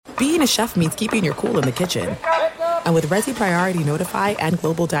being a chef means keeping your cool in the kitchen. And with Resi Priority Notify and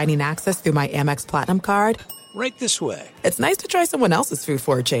Global Dining Access through my Amex Platinum card, Right this way. it's nice to try someone else's food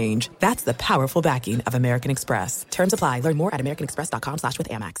for a change. That's the powerful backing of American Express. Terms apply. Learn more at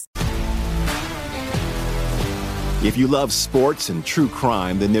americanexpress.com/withAmex. If you love sports and true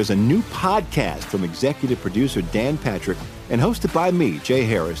crime, then there's a new podcast from executive producer Dan Patrick and hosted by me, Jay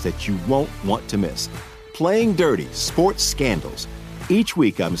Harris, that you won't want to miss. Playing Dirty: Sports Scandals. Each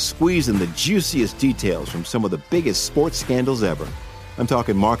week, I'm squeezing the juiciest details from some of the biggest sports scandals ever. I'm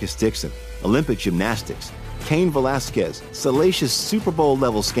talking Marcus Dixon, Olympic gymnastics, Cain Velasquez, salacious Super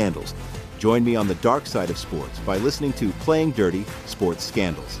Bowl-level scandals. Join me on the dark side of sports by listening to Playing Dirty: Sports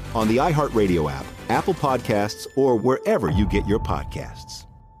Scandals on the iHeartRadio app, Apple Podcasts, or wherever you get your podcasts.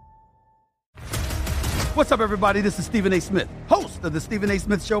 What's up, everybody? This is Stephen A. Smith, host of the Stephen A.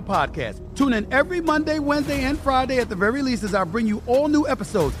 Smith Show podcast. Tune in every Monday, Wednesday, and Friday at the very least as I bring you all new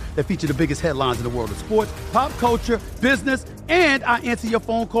episodes that feature the biggest headlines in the world of sports, pop culture, business, and I answer your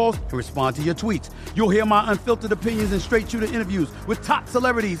phone calls and respond to your tweets. You'll hear my unfiltered opinions and straight-shooter interviews with top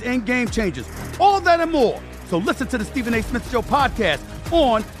celebrities and game changers. All that and more. So listen to the Stephen A. Smith Show podcast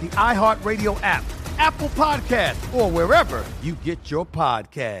on the iHeartRadio app, Apple Podcasts, or wherever you get your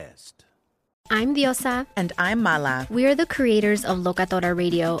podcast. I'm Diosa. And I'm Mala. We are the creators of Locatora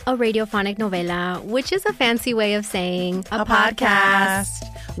Radio, a radiophonic novela, which is a fancy way of saying a podcast.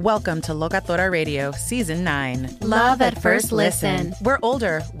 Welcome to Locatora Radio, Season 9. Love at first listen. We're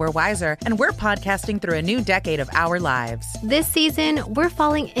older, we're wiser, and we're podcasting through a new decade of our lives. This season, we're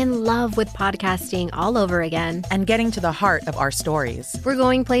falling in love with podcasting all over again. And getting to the heart of our stories. We're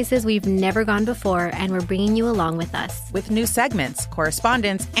going places we've never gone before, and we're bringing you along with us. With new segments,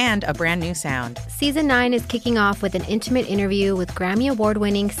 correspondence, and a brand new sound. Season 9 is kicking off with an intimate interview with Grammy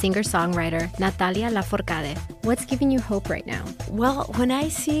Award-winning singer-songwriter Natalia Lafourcade. What's giving you hope right now? Well, when I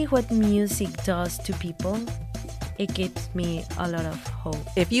see what music does to people, it gives me a lot of hope.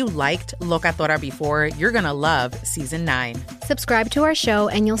 If you liked Locatora before, you're going to love Season 9. Subscribe to our show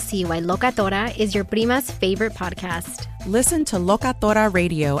and you'll see why Locatora is your prima's favorite podcast. Listen to Locatora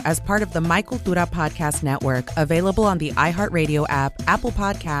Radio as part of the My Cultura Podcast Network, available on the iHeartRadio app, Apple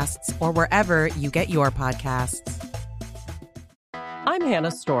Podcasts, or wherever you get your podcasts. I'm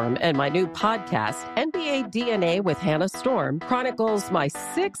Hannah Storm, and my new podcast, NBA DNA with Hannah Storm, chronicles my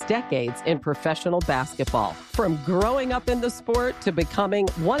 6 decades in professional basketball. From growing up in the sport to becoming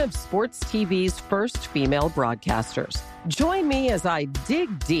one of sports TV's first female broadcasters. Join me as I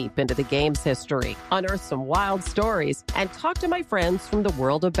dig deep into the game's history, unearth some wild stories, and talk to my friends from the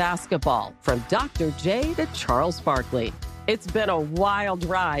world of basketball, from Dr. J to Charles Barkley. It's been a wild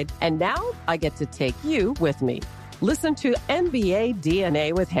ride, and now I get to take you with me. Listen to NBA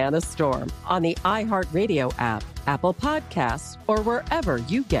DNA with Hannah Storm on the iHeartRadio app, Apple Podcasts, or wherever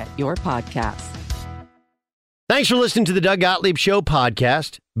you get your podcasts. Thanks for listening to the Doug Gottlieb Show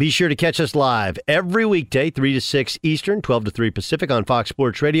podcast. Be sure to catch us live every weekday, 3 to 6 Eastern, 12 to 3 Pacific on Fox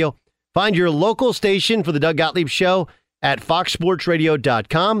Sports Radio. Find your local station for the Doug Gottlieb Show at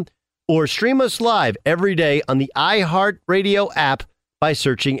foxsportsradio.com or stream us live every day on the iHeartRadio app by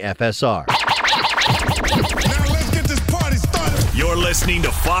searching FSR. You're listening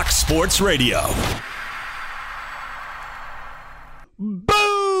to Fox Sports Radio.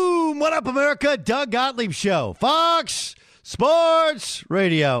 Boom! What up, America? Doug Gottlieb Show, Fox Sports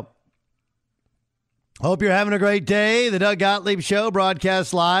Radio. Hope you're having a great day. The Doug Gottlieb Show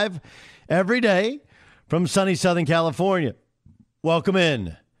broadcasts live every day from sunny Southern California. Welcome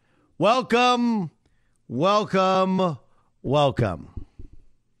in. Welcome, welcome, welcome.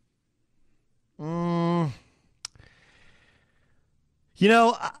 You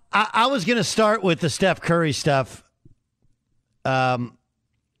know, I was going to start with the Steph Curry stuff, but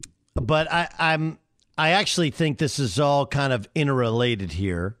I actually think this is all kind of interrelated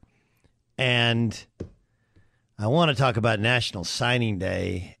here, and I want to talk about National Signing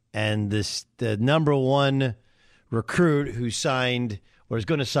Day and the number one recruit who signed or is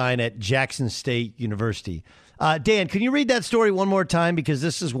going to sign at Jackson State University. Dan, can you read that story one more time? Because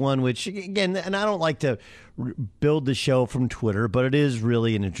this is one which, again, and I don't like to build the show from Twitter, but it is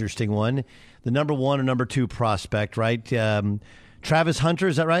really an interesting one. The number one and number two prospect, right? Travis Hunter,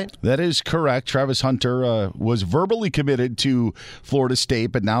 is that right? That is correct. Travis Hunter was verbally committed to Florida State,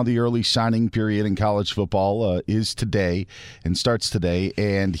 but now the early signing period in college football is today and starts today.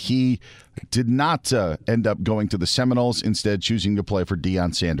 And he did not end up going to the Seminoles, instead choosing to play for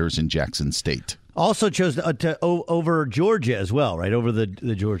Deion Sanders in Jackson State. Also chose over Georgia as well, right? Over the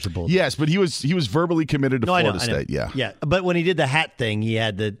Georgia Bulldogs. Yes, but he was verbally committed to Florida State. Yeah. But when he did the hat thing, he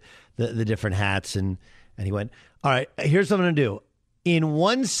had the different hats, and he went, all right, here's what I'm going to do. In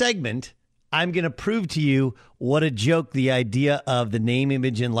one segment, I'm going to prove to you what a joke the idea of the name,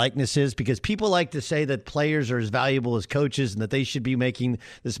 image, and likeness is, because people like to say that players are as valuable as coaches and that they should be making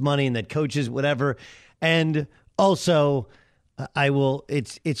this money and that coaches, whatever. And also,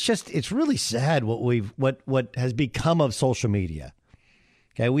 it's really sad what has become of social media.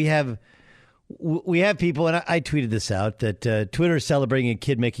 Okay, we have people, and I tweeted this out, that Twitter is celebrating a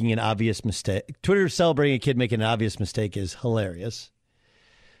kid making an obvious mistake. Twitter celebrating a kid making an obvious mistake is hilarious.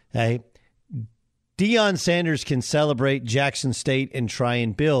 Okay. Deion Sanders can celebrate Jackson State and try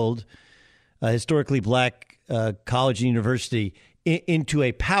and build a historically black college and university into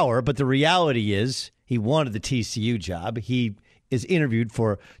a power, but the reality is he wanted the TCU job. He is interviewed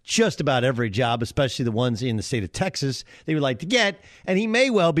for just about every job, especially the ones in the state of Texas they would like to get, and he may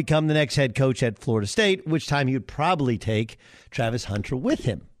well become the next head coach at Florida State, which time he would probably take Travis Hunter with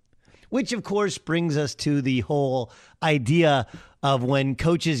him. Which, of course, brings us to the whole idea of when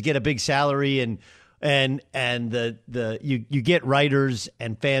coaches get a big salary and you get writers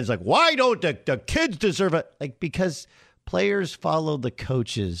and fans like, why don't the kids deserve it? Like, because players follow the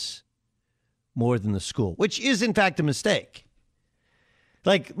coaches more than the school, which is in fact a mistake.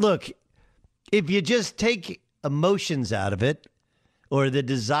 Like, look, if you just take emotions out of it, or the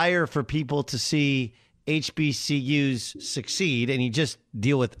desire for people to see HBCUs succeed, and you just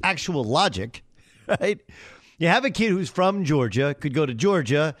deal with actual logic, right? You have a kid who's from Georgia, could go to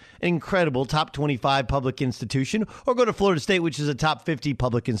Georgia, an incredible top 25 public institution, or go to Florida State, which is a top 50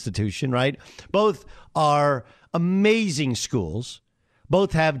 public institution, right? Both are amazing schools.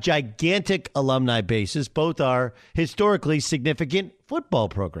 Both have gigantic alumni bases. Both are historically significant football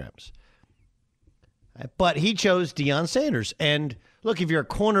programs. But he chose Deion Sanders. And look, if you're a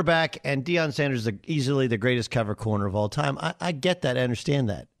cornerback and Deion Sanders is easily the greatest cover corner of all time, I get that. I understand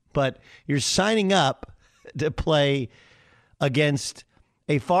that. But you're signing up to play against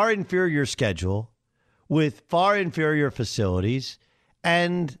a far inferior schedule with far inferior facilities.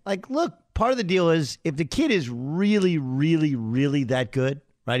 And, like, look, part of the deal is if the kid is really, really, really that good,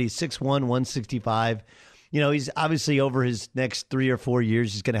 right? He's 6'1", 165. You know, he's obviously over his next 3 or 4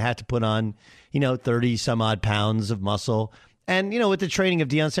 years, he's going to have to put on, 30 some odd pounds of muscle. And, with the training of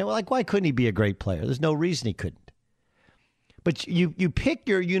Deion Sanders, like, why couldn't he be a great player? There's no reason he couldn't. But you pick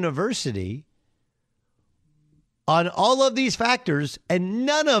your university on all of these factors, and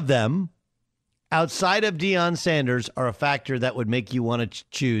none of them outside of Deion Sanders are a factor that would make you want to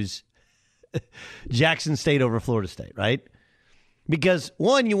choose Jackson State over Florida State, right? Because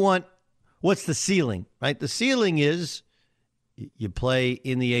one, you want, what's the ceiling, right? The ceiling is you play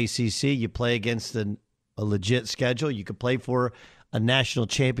in the ACC, you play against a legit schedule, you could play for a national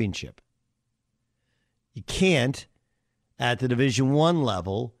championship. You can't at the Division I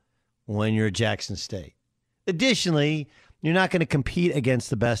level when you're at Jackson State. Additionally, you're not going to compete against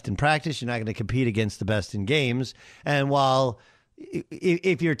the best in practice. You're not going to compete against the best in games. And while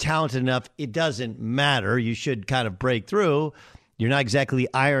if you're talented enough, it doesn't matter. You should kind of break through. You're not exactly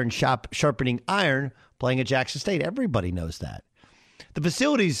sharpening iron playing at Jackson State. Everybody knows that. The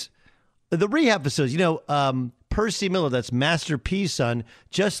facilities, the rehab facilities, Percy Miller, that's Master P's son,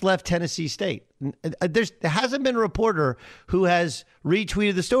 just left Tennessee State. There hasn't been a reporter who has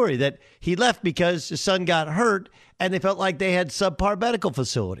retweeted the story that he left because his son got hurt and they felt like they had subpar medical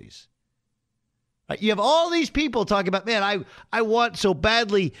facilities. You have all these people talking about, man, I want so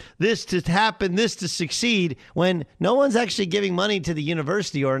badly this to happen, this to succeed, when no one's actually giving money to the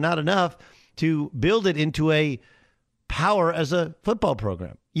university or not enough to build it into a power as a football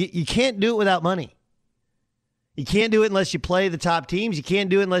program. You can't do it without money. You can't do it unless you play the top teams. You can't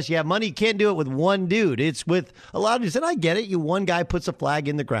do it unless you have money. You can't do it with one dude. It's with a lot of dudes. And I get it. One guy puts a flag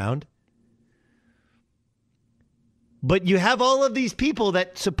in the ground. But you have all of these people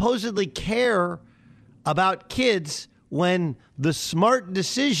that supposedly care about kids when the smart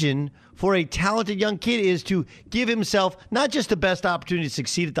decision for a talented young kid is to give himself not just the best opportunity to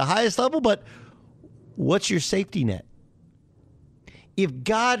succeed at the highest level, but what's your safety net? If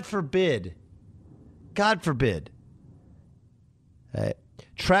God forbid,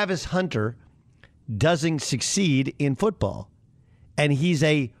 Travis Hunter doesn't succeed in football and he's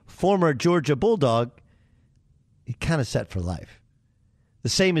a former Georgia Bulldog, he's kind of set for life. The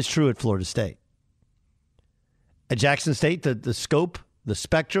same is true at Florida State. At Jackson State, the scope, the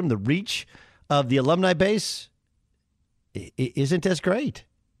spectrum, the reach of the alumni base isn't as great.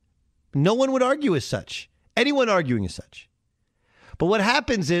 No one would argue as such. Anyone arguing as such. But what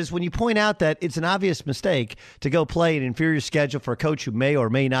happens is when you point out that it's an obvious mistake to go play an inferior schedule for a coach who may or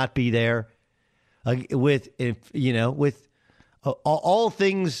may not be there, with all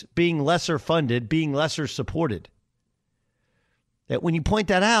things being lesser funded, being lesser supported. that when you point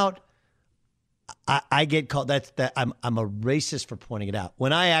that out, I get called I'm a racist for pointing it out.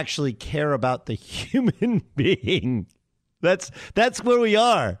 When I actually care about the human being, that's where we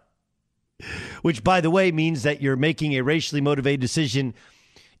are. Which, by the way, means that you're making a racially motivated decision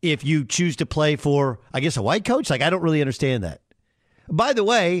if you choose to play for, I guess, a white coach. Like, I don't really understand that. By the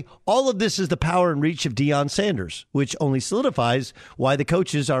way, all of this is the power and reach of Deion Sanders, which only solidifies why the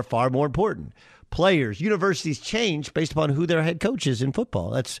coaches are far more important. Players, universities change based upon who their head coach is in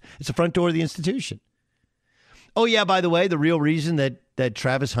football. It's the front door of the institution. Oh, yeah, by the way, the real reason that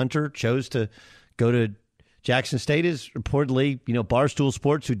Travis Hunter chose to go to Jackson State is reportedly, Barstool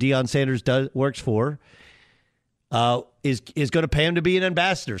Sports, who Deion Sanders works for, is going to pay him to be an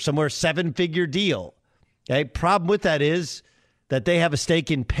ambassador, somewhere 7-figure deal. Okay, problem with that is that they have a stake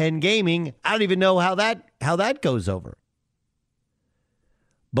in Penn Gaming. I don't even know how that goes over.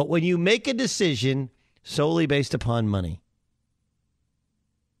 But when you make a decision solely based upon money,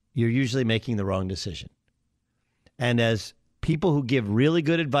 you're usually making the wrong decision. And as people who give really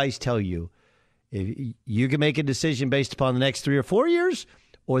good advice tell you, if you can make a decision based upon the next 3 or 4 years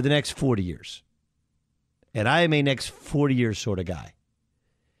or the next 40 years. And I am a next 40 years sort of guy.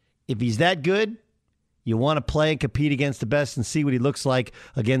 If he's that good, you want to play and compete against the best and see what he looks like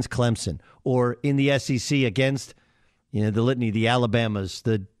against Clemson or in the SEC against, the litany, the Alabamas,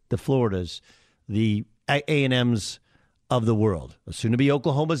 the Floridas, the A&Ms of the world, soon to be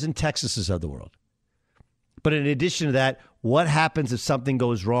Oklahomas and Texases of the world. But in addition to that, what happens if something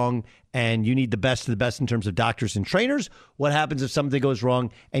goes wrong and you need the best of the best in terms of doctors and trainers? What happens if something goes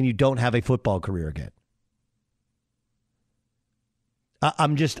wrong and you don't have a football career again?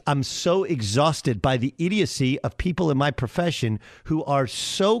 I'm so exhausted by the idiocy of people in my profession who are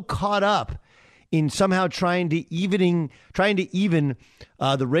so caught up in somehow trying to even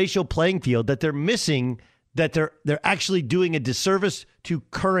the racial playing field that they're missing that they're actually doing a disservice to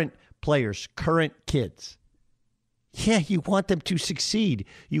current players, current kids. Yeah, you want them to succeed.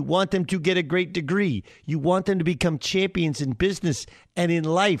 You want them to get a great degree. You want them to become champions in business and in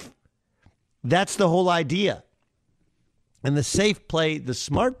life. That's the whole idea. And the safe play, the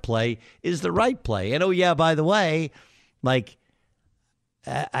smart play, is the right play. And, oh, yeah, by the way, like,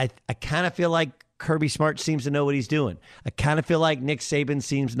 I kind of feel like Kirby Smart seems to know what he's doing. I kind of feel like Nick Saban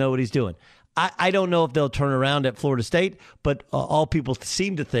seems to know what he's doing. I don't know if they'll turn around at Florida State, but all people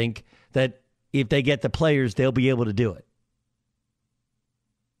seem to think that if they get the players, they'll be able to do it.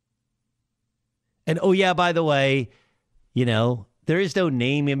 And, oh, yeah, by the way, there is no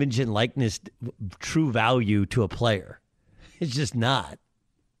name, image, and likeness true value to a player. It's just not.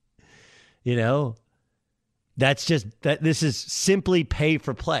 That's just that. This is simply pay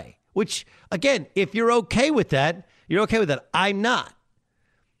for play, which, again, if you're okay with that, you're okay with that. I'm not.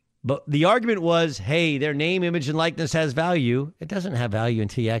 But the argument was, hey, their name, image, and likeness has value. It doesn't have value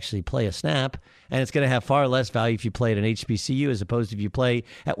until you actually play a snap, and it's going to have far less value if you play at an HBCU as opposed to if you play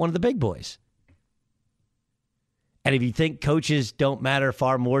at one of the big boys. And if you think coaches don't matter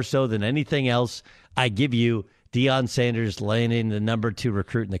far more so than anything else, I give you Deion Sanders landing the number 2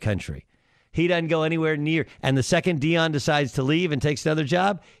 recruit in the country. He doesn't go anywhere near. And the second Deion decides to leave and takes another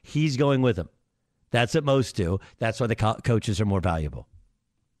job, he's going with him. That's what most do. That's why the coaches are more valuable.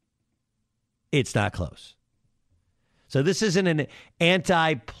 It's not close. So this isn't an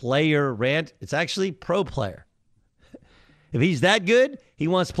anti-player rant. It's actually pro-player. If he's that good, he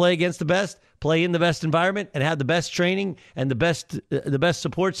wants to play against the best, play in the best environment, and have the best training and the best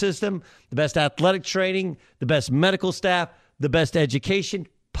support system, the best athletic training, the best medical staff, the best education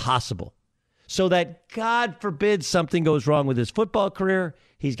possible. So that, God forbid, something goes wrong with his football career,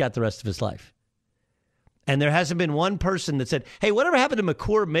 he's got the rest of his life. And there hasn't been one person that said, hey, whatever happened to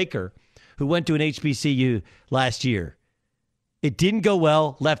McCord Maker, who went to an HBCU last year? It didn't go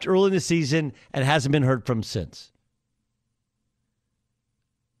well, left early in the season, and hasn't been heard from since.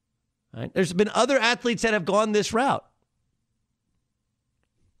 All right? There's been other athletes that have gone this route.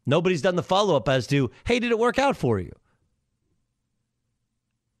 Nobody's done the follow-up as to, hey, did it work out for you?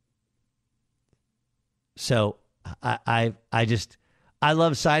 So I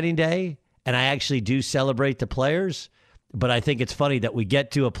love signing day, and I actually do celebrate the players. But I think it's funny that we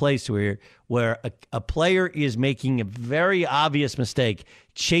get to a place where a player is making a very obvious mistake,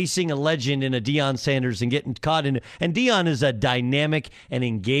 chasing a legend in a Deion Sanders and getting caught in. And Deion is a dynamic and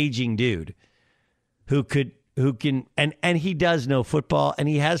engaging dude who can, and he does know football, and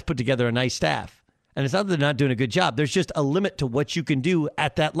he has put together a nice staff. And it's not that they're not doing a good job. There's just a limit to what you can do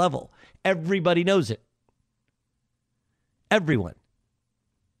at that level. Everybody knows it. Everyone.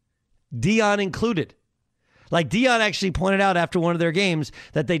 Deion included. Like Deion actually pointed out after one of their games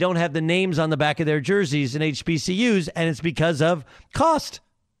that they don't have the names on the back of their jerseys in HBCUs, and it's because of cost.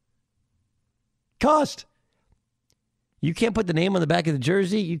 Cost. You can't put the name on the back of the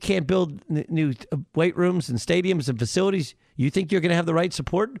jersey. You can't build new weight rooms and stadiums and facilities. You think you're going to have the right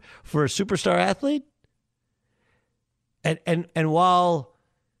support for a superstar athlete? And while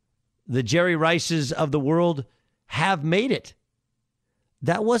the Jerry Rices of the world have made it,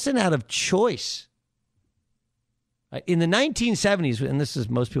 that wasn't out of choice. In the 1970s, and this is,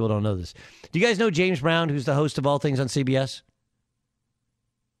 most people don't know this. Do you guys know James Brown, who's the host of All Things on CBS?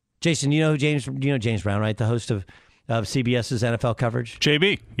 Jason, you know James Brown, right? The host of CBS's NFL coverage.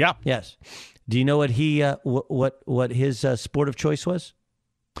 JB, yeah, yes. Do you know what he what his sport of choice was?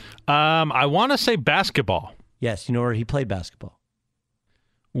 I want to say basketball. Yes, you know where he played basketball.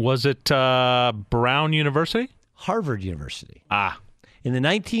 Was it Brown University? Harvard University. Ah. In the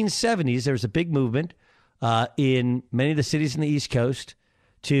 1970s, there was a big movement in many of the cities in the East Coast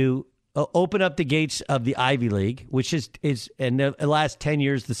to open up the gates of the Ivy League, which is in the last 10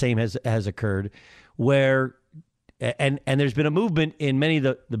 years the same has occurred, where and there's been a movement in many of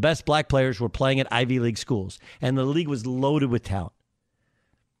the best black players were playing at Ivy League schools, and the league was loaded with talent.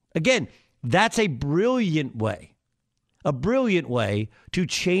 Again, that's a brilliant way to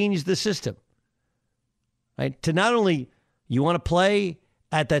change the system. Right? To not only you want to play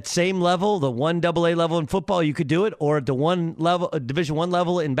at that same level, the 1AA level in football, you could do it, or at the Division I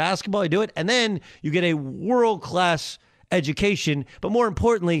level in basketball, you do it, and then you get a world-class education, but more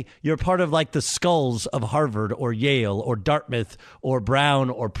importantly, you're part of like the skulls of Harvard or Yale or Dartmouth or Brown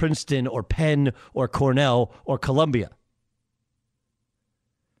or Princeton or Penn or Cornell or Columbia.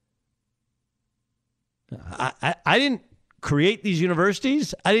 I didn't create these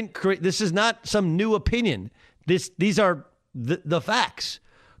universities. This is not some new opinion. These are the facts.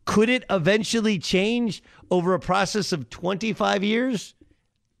 Could it eventually change over a process of 25 years?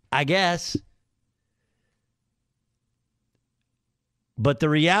 I guess. But the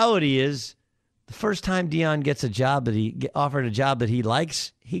reality is, the first time Deion gets a job offered a job that he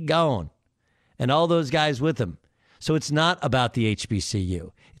likes, he gone. And all those guys with him. So it's not about the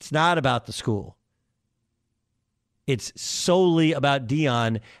HBCU. It's not about the school. It's solely about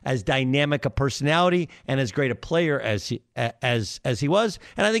Deion as dynamic a personality and as great a player as he was.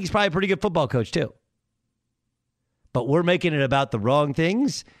 And I think he's probably a pretty good football coach too. But we're making it about the wrong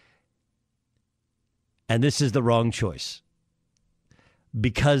things. And this is the wrong choice.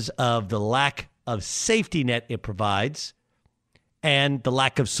 Because of the lack of safety net it provides and the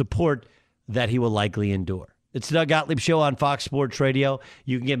lack of support that he will likely endure. It's the Doug Gottlieb Show on Fox Sports Radio.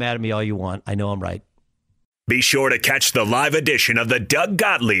 You can get mad at me all you want. I know I'm right. Be sure to catch the live edition of the Doug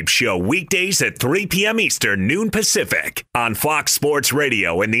Gottlieb Show weekdays at 3 p.m. Eastern, noon Pacific on Fox Sports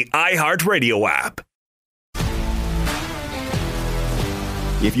Radio and the iHeartRadio app.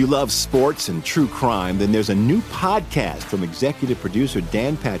 If you love sports and true crime, then there's a new podcast from executive producer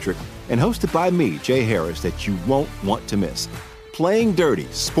Dan Patrick and hosted by me, Jay Harris, that you won't want to miss. Playing Dirty: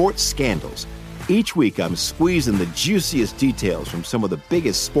 Sports Scandals. Each week, I'm squeezing the juiciest details from some of the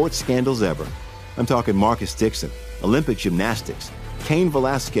biggest sports scandals ever. I'm talking Marcus Dixon, Olympic gymnastics, Cain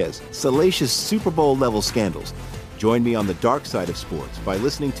Velasquez, salacious Super Bowl-level scandals. Join me on the dark side of sports by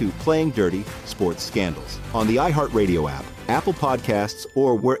listening to Playing Dirty: Sports Scandals on the iHeartRadio app, Apple Podcasts,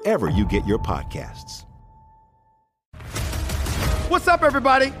 or wherever you get your podcasts. What's up,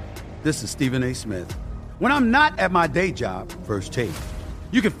 everybody? This is Stephen A. Smith. When I'm not at my day job, First Take,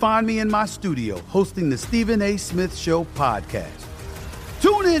 you can find me in my studio hosting the Stephen A. Smith Show podcast.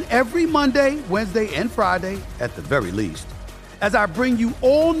 Tune in every Monday, Wednesday, and Friday, at the very least, as I bring you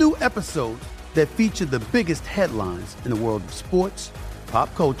all new episodes that feature the biggest headlines in the world of sports,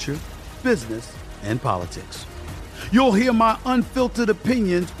 pop culture, business, and politics. You'll hear my unfiltered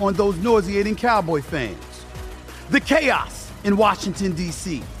opinions on those nauseating Cowboy fans, the chaos in Washington,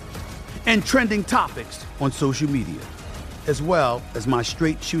 D.C., and trending topics on social media, as well as my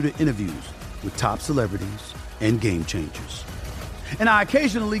straight shooter interviews with top celebrities and game changers. And I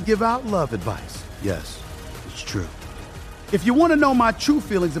occasionally give out love advice. Yes, it's true. If you want to know my true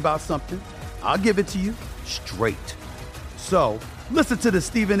feelings about something, I'll give it to you straight. So listen to the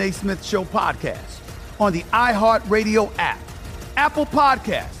Stephen A. Smith Show podcast on the iHeartRadio app, Apple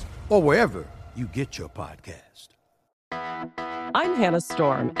Podcasts, or wherever you get your podcast. I'm Hannah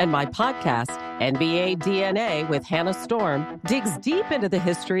Storm, and my podcast, NBA DNA with Hannah Storm, digs deep into the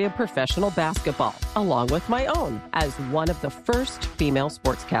history of professional basketball, along with my own, as one of the first female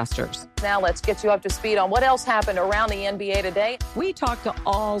sportscasters. Now let's get you up to speed on what else happened around the NBA today. We talked to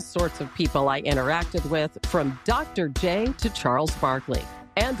all sorts of people I interacted with, from Dr. J to Charles Barkley.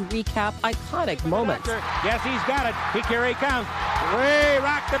 and recap iconic moments. Yes, he's got it. Here he comes. Way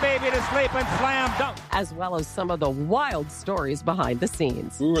rock the baby to sleep and slam dunk. As well as some of the wild stories behind the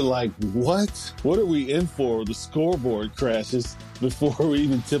scenes. We were like, what? What are we in for? The scoreboard crashes before we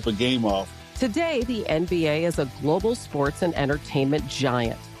even tip a game off. Today, the NBA is a global sports and entertainment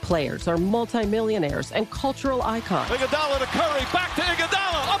giant. Players are multimillionaires and cultural icons. Iguodala to Curry, back to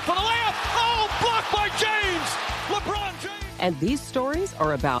Iguodala, up for the layup. Oh, blocked by James! LeBron James! And these stories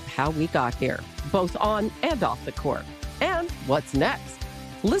are about how we got here, both on and off the court. And what's next?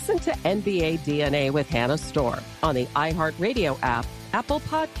 Listen to NBA DNA with Hannah Storm on the iHeartRadio app, Apple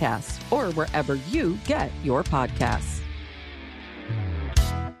Podcasts, or wherever you get your podcasts.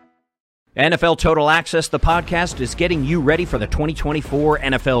 NFL Total Access, the podcast, is getting you ready for the 2024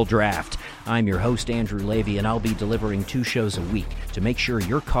 NFL Draft. I'm your host, Andrew Levy, and I'll be delivering 2 shows a week to make sure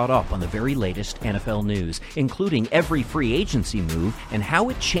you're caught up on the very latest NFL news, including every free agency move and how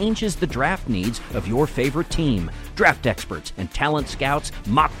it changes the draft needs of your favorite team. Draft experts and talent scouts,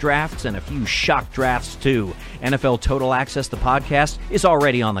 mock drafts, and a few shock drafts, too. NFL Total Access, the podcast, is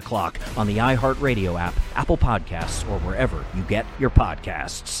already on the clock on the iHeartRadio app, Apple Podcasts, or wherever you get your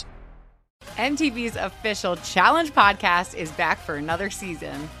podcasts. MTV's official Challenge podcast is back for another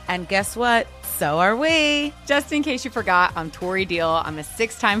season. And guess what? So are we. Just in case you forgot, I'm Tori Deal. I'm a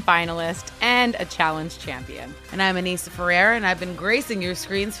 6-time finalist and a Challenge champion. And I'm Anissa Ferreira, and I've been gracing your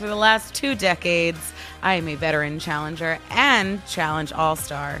screens for the last 2 decades. I am a veteran challenger and Challenge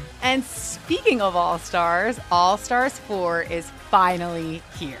All-Star. And speaking of All-Stars, All-Stars 4 is finally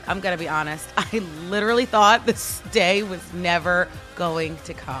here. I'm going to be honest. I literally thought this day was never going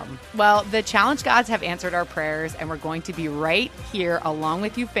to come. Well, the Challenge gods have answered our prayers, and we're going to be right here along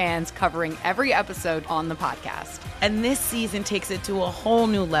with you fans covering every episode on the podcast. And this season takes it to a whole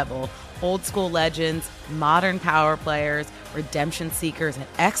new level. Old school legends, modern power players, redemption seekers, and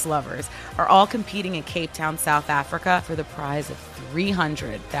ex-lovers are all competing in Cape Town, South Africa for the prize of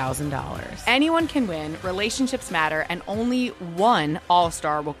 $300,000. Anyone can win, relationships matter, and only one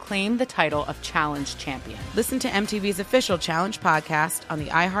All-Star will claim the title of Challenge champion. Listen to MTV's official Challenge podcast on the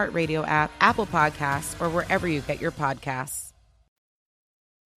iHeartRadio app, Apple Podcasts, or wherever you get your podcasts.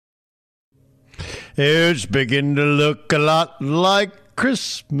 It's beginning to look a lot like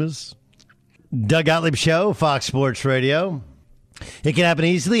Christmas. Doug Gottlieb Show, Fox Sports Radio. It can happen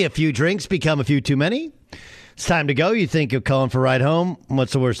easily. A few drinks become a few too many. It's time to go. You think you're calling for a ride home.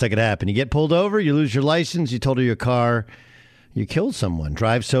 What's the worst that could happen? You get pulled over, you lose your license, you total your car, you killed someone.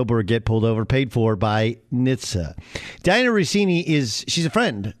 Drive sober or get pulled over, paid for by NHTSA. Diana Rossini she's a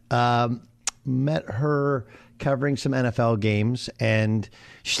friend. Met her covering some NFL games, and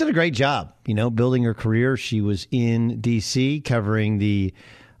she did a great job, building her career. She was in D.C. covering the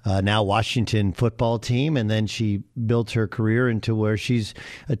now Washington football team, and then she built her career into where she's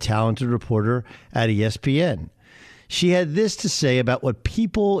a talented reporter at ESPN. She had this to say about what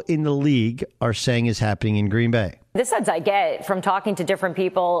people in the league are saying is happening in Green Bay. The sense I get from talking to different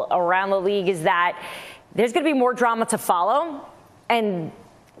people around the league is that there's going to be more drama to follow, and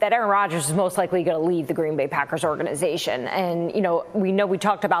that Aaron Rodgers is most likely going to leave the Green Bay Packers organization. And, we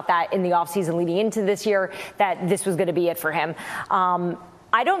talked about that in the offseason leading into this year, that this was going to be it for him.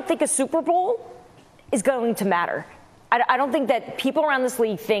 I don't think a Super Bowl is going to matter. I don't think that people around this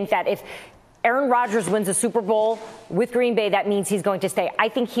league think that if Aaron Rodgers wins a Super Bowl with Green Bay, that means he's going to stay. I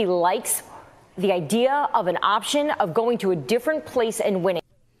think he likes the idea of an option of going to a different place and winning.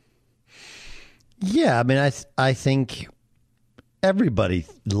 Yeah, I mean, I think everybody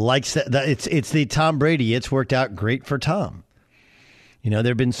likes that. It's the Tom Brady. It's worked out great for Tom. There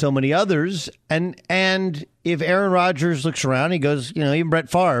have been so many others. And if Aaron Rodgers looks around, he goes, even Brett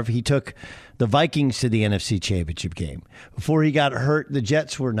Favre, he took the Vikings to the NFC Championship game. Before he got hurt, the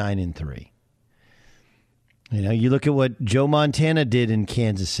Jets were 9-3. You look at what Joe Montana did in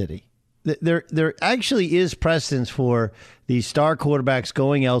Kansas City. There actually is precedence for these star quarterbacks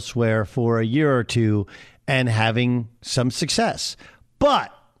going elsewhere for a year or two and having some success.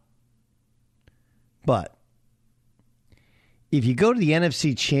 But if you go to the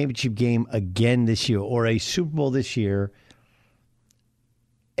NFC Championship game again this year or a Super Bowl this year,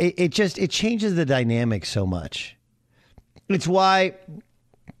 it changes the dynamic so much. It's why,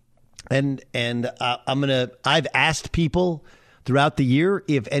 and I've asked people throughout the year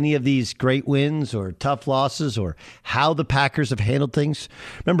if any of these great wins or tough losses or how the Packers have handled things.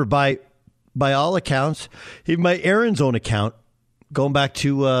 Remember, by all accounts, even by Aaron's own account, going back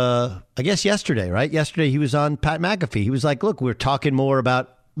to, I guess yesterday, right? Yesterday he was on Pat McAfee. He was like, look, we talk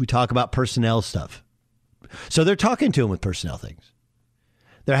about personnel stuff. So they're talking to him with personnel things.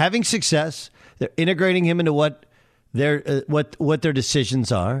 They're having success. They're integrating him into what what their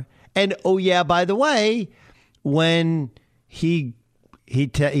decisions are. And oh yeah, by the way, when he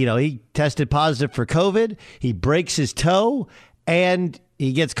tested positive for COVID, he breaks his toe, and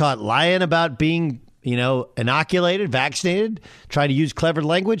he gets caught lying about being inoculated, vaccinated, trying to use clever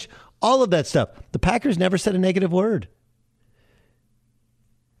language, all of that stuff. The Packers never said a negative word.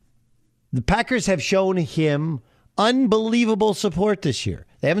 The Packers have shown him unbelievable support this year.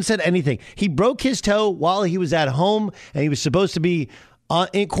 They haven't said anything. He broke his toe while he was at home, and he was supposed to be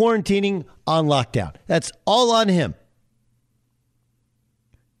in quarantining on lockdown. That's all on him.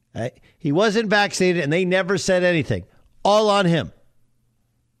 He wasn't vaccinated, and they never said anything. All on him.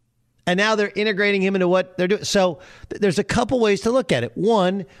 And now they're integrating him into what they're doing. So there's a couple ways to look at it.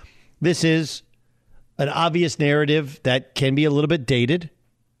 One, this is an obvious narrative that can be a little bit dated,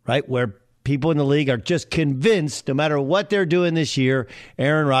 right? Where people in the league are just convinced, no matter what they're doing this year,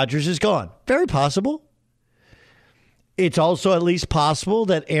 Aaron Rodgers is gone. Very possible. It's also at least possible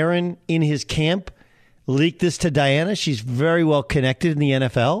that Aaron, in his camp, leaked this to Diana. She's very well connected in the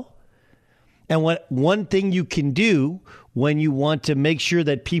NFL. And one thing you can do when you want to make sure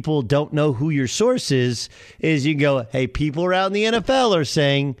that people don't know who your source is you go, hey, people around the NFL are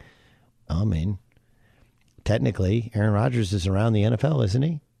saying, I mean, technically, Aaron Rodgers is around the NFL, isn't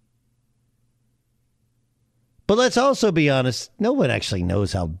he? But let's also be honest, no one actually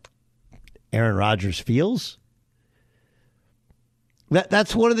knows how Aaron Rodgers feels.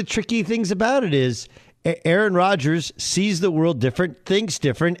 That's one of the tricky things about it is Aaron Rodgers sees the world different, thinks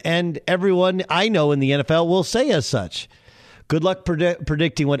different, and everyone I know in the NFL will say as such. Good luck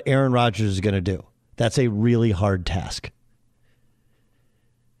predicting what Aaron Rodgers is going to do. That's a really hard task.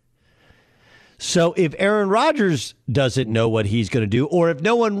 So if Aaron Rodgers doesn't know what he's going to do, or if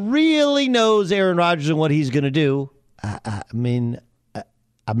no one really knows Aaron Rodgers and what he's going to do, I mean,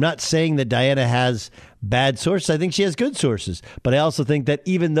 I'm not saying that Diana has bad sources. I think she has good sources. But I also think that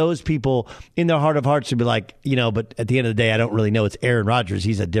even those people in their heart of hearts would be like, but at the end of the day, I don't really know. It's Aaron Rodgers.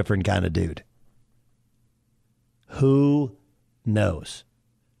 He's a different kind of dude. Who knows?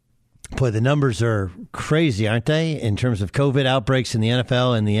 Boy, the numbers are crazy, aren't they, in terms of COVID outbreaks in the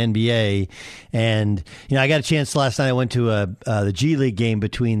NFL and the NBA. And, I got a chance last night. I went to the G League game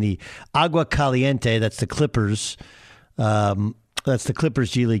between the Agua Caliente, that's the Clippers, that's the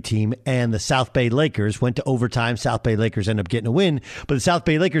Clippers G League team, and the South Bay Lakers. Went to overtime. South Bay Lakers ended up getting a win. But the South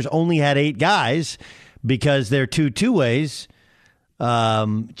Bay Lakers only had 8 guys because they're two-ways.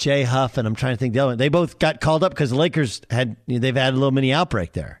 Jay Huff, and I'm trying to think the other one. They both got called up because the Lakers they've had a little mini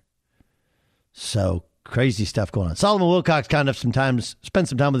outbreak there. So crazy stuff going on. Solomon Wilcox spent some time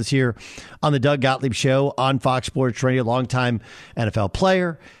with us here on the Doug Gottlieb Show on Fox Sports Radio, longtime NFL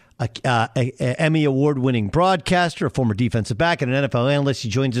player, a Emmy Award-winning broadcaster, a former defensive back, and an NFL analyst. He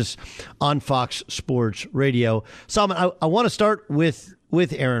joins us on Fox Sports Radio. Solomon, I want to start with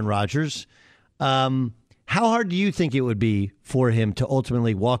Aaron Rodgers. How hard do you think it would be for him to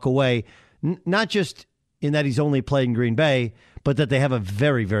ultimately walk away, not just in that he's only played in Green Bay, but that they have a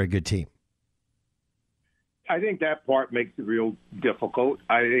very, very good team? I think that part makes it real difficult.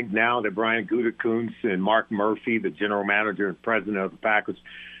 I think now that Brian Gutekunst and Mark Murphy, the general manager and president of the Packers,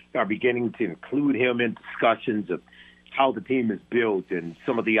 are beginning to include him in discussions of how the team is built and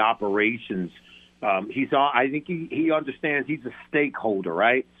some of the operations, I think he understands he's a stakeholder,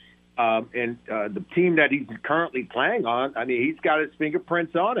 right? And the team that he's currently playing on, he's got his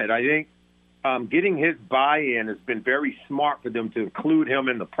fingerprints on it. I think getting his buy-in has been very smart for them to include him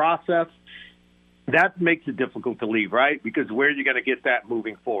in the process. That makes it difficult to leave, right? Because where are you going to get that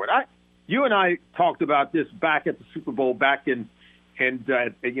moving forward? You and I talked about this back at the Super Bowl back in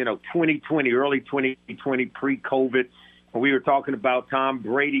 2020, early 2020, pre-COVID, when we were talking about Tom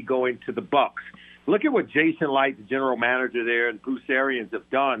Brady going to the Bucs. Look at what Jason Light, the general manager there, and Bruce Arians have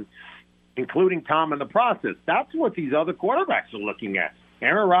done, including Tom in the process. That's what these other quarterbacks are looking at.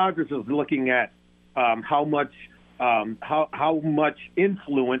 Aaron Rodgers is looking at how much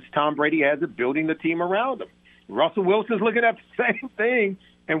influence Tom Brady has at building the team around him. Russell Wilson's looking at the same thing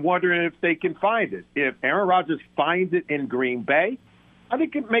and wondering if they can find it. If Aaron Rodgers finds it in Green Bay, I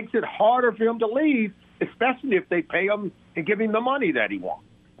think it makes it harder for him to leave, especially if they pay him and give him the money that he wants.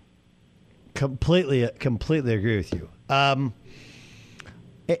 Completely agree with you.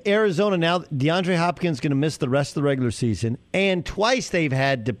 Arizona now, DeAndre Hopkins going to miss the rest of the regular season, and twice they've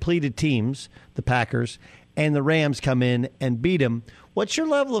had depleted teams, the Packers and the Rams, come in and beat them. What's your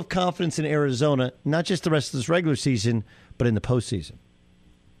level of confidence in Arizona, not just the rest of this regular season, but in the postseason?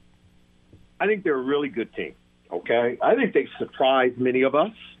 I think they're a really good team. Okay, I think they surprised many of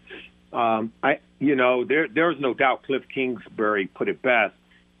us. There's no doubt Cliff Kingsbury put it best.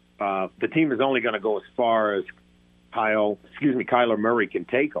 The team is only going to go as far as Kyler Murray can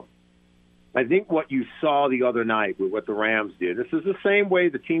take them. I think what you saw the other night with what the Rams did, this is the same way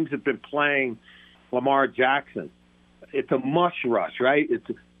the teams have been playing Lamar Jackson. It's a mush rush, right? It's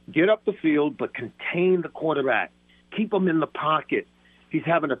get up the field, but contain the quarterback. Keep him in the pocket. He's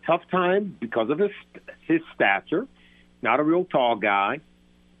having a tough time because of his stature, not a real tall guy.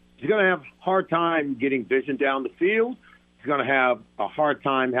 He's going to have a hard time getting vision down the field. He's going to have a hard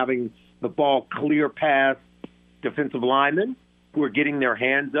time having the ball clear past defensive linemen who are getting their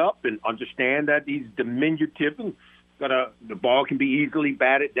hands up and understand that he's diminutive and the ball can be easily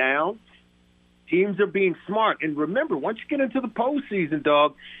batted down. Teams are being smart. And remember, once you get into the postseason,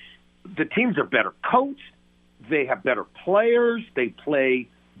 Doug, the teams are better coached. They have better players. They play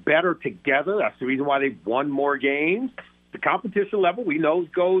better together. That's the reason why they've won more games. The competition level, we know,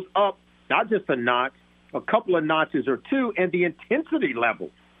 goes up, not just a notch, a couple of notches or two, and the intensity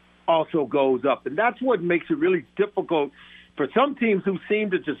level also goes up. And that's what makes it really difficult for some teams who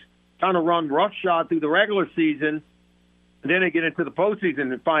seem to just kind of run roughshod through the regular season, and then they get into the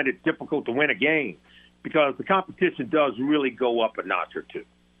postseason and find it difficult to win a game because the competition does really go up a notch or two.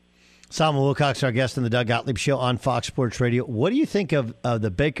 Salma Wilcox, our guest on the Doug Gottlieb Show on Fox Sports Radio. What do you think of the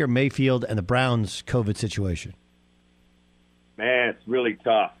Baker Mayfield and the Browns COVID situation? Man, it's really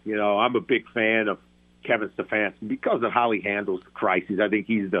tough. You know, I'm a big fan of Kevin Stefanski because of how he handles the crisis. I think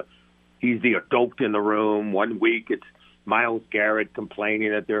he's the adult in the room. 1 week it's Myles Garrett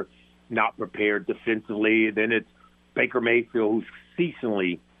complaining that they're not prepared defensively. Then it's Baker Mayfield, who's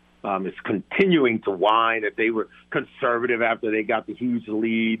ceasingly is continuing to whine that they were conservative after they got the huge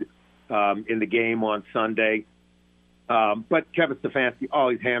lead in the game on Sunday. But Kevin Stefanski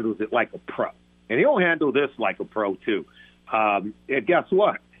always handles it like a pro. And he'll handle this like a pro, too. And guess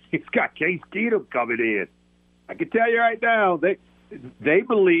what? He's got Case Keenum coming in. I can tell you right now, they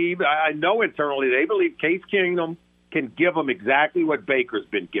believe, I know internally, they believe Case Keenum can give them exactly what Baker's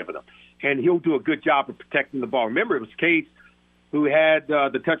been giving them. And he'll do a good job of protecting the ball. Remember, it was Case who had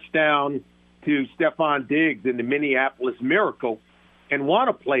the touchdown to Stephon Diggs in the Minneapolis Miracle and won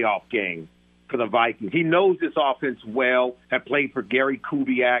a playoff game for the Vikings. He knows this offense well, had played for Gary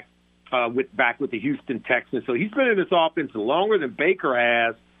Kubiak back with the Houston Texans. So he's been in this offense longer than Baker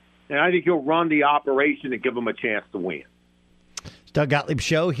has, and I think he'll run the operation and give them a chance to win. Doug Gottlieb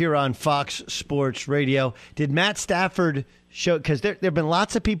Show here on Fox Sports Radio. Did Matt Stafford show, because there have been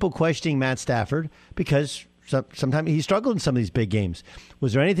lots of people questioning Matt Stafford because sometimes he struggled in some of these big games.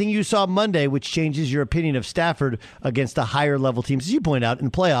 Was there anything you saw Monday which changes your opinion of Stafford against the higher level teams? As you point out, in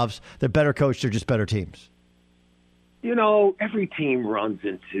the playoffs, they're better coached, they're just better teams. You know, every team runs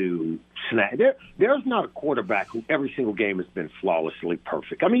into snag. There's not a quarterback who every single game has been flawlessly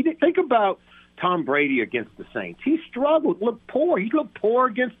perfect. I mean, think about Tom Brady against the Saints. He struggled, looked poor. He looked poor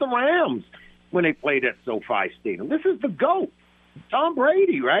against the Rams when they played at SoFi Stadium. This is the GOAT. Tom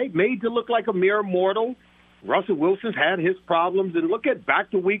Brady, right? Made to look like a mere mortal. Russell Wilson's had his problems. And look at back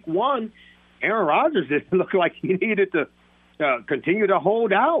to week one, Aaron Rodgers didn't look like he needed to continue to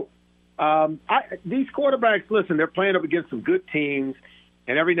hold out. These quarterbacks, listen, they're playing up against some good teams.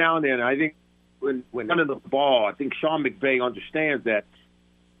 And every now and then, I think when running the ball, I think Sean McVay understands that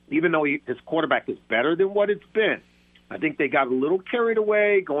even though his quarterback is better than what it's been, I think they got a little carried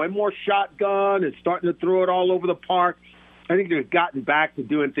away, going more shotgun and starting to throw it all over the park. I think they've gotten back to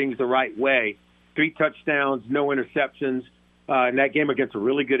doing things the right way. 3 touchdowns, no interceptions in that game against a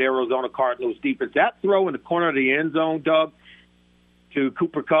really good Arizona Cardinals defense. That throw in the corner of the end zone, Doug, to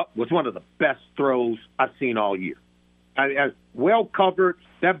Cooper Kupp was one of the best throws I've seen all year. Well covered.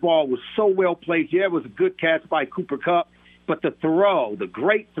 That ball was so well placed. Yeah, it was a good catch by Cooper Kupp, but the throw, the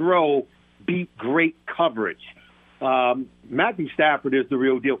great throw, beat great coverage. Matthew Stafford is the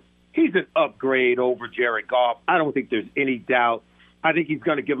real deal. He's an upgrade over Jared Goff. I don't think there's any doubt. I think he's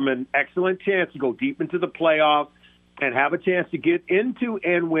going to give him an excellent chance to go deep into the playoffs and have a chance to get into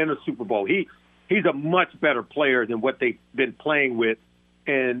and win a Super Bowl. He's a much better player than what they've been playing with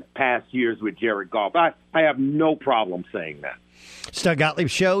in past years with Jared Goff. I have no problem saying that. It's Doug Gottlieb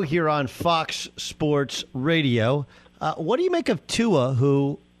Show here on Fox Sports Radio. What do you make of Tua,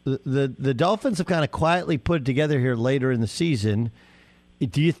 who the Dolphins have kind of quietly put together here later in the season?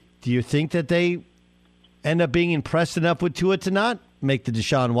 Do you think that they end up being impressed enough with Tua to not make the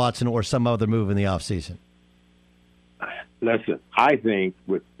Deshaun Watson or some other move in the offseason? Listen, I think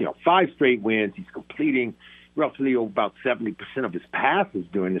with 5 straight wins, he's completing roughly about 70% of his passes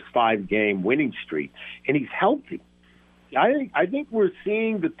during this 5-game winning streak, and he's healthy. I think we're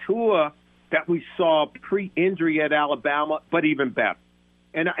seeing the Tua that we saw pre-injury at Alabama, but even better.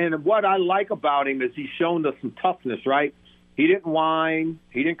 And what I like about him is he's shown us some toughness, right? He didn't whine.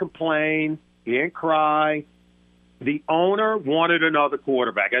 He didn't complain. He didn't cry. The owner wanted another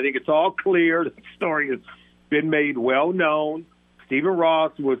quarterback. I think it's all clear. The story has been made well known. Stephen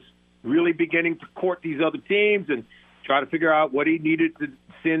Ross was really beginning to court these other teams and try to figure out what he needed to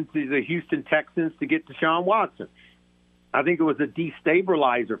send to the Houston Texans to get Deshaun Watson. I think it was a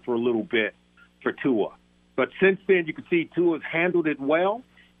destabilizer for a little bit for Tua. But since then, you can see Tua's handled it well.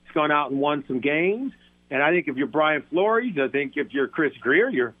 He's gone out and won some games. And I think if you're Brian Flores, I think if you're Chris Grier,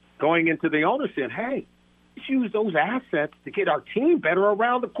 you're going into the owner saying, hey, let's use those assets to get our team better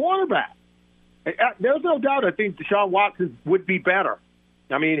around the quarterback. There's no doubt I think Deshaun Watson would be better.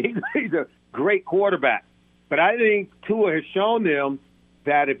 I mean, he's a great quarterback. But I think Tua has shown them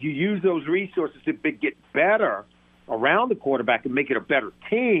that if you use those resources to get better around the quarterback and make it a better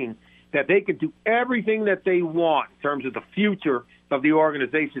team, that they can do everything that they want in terms of the future of the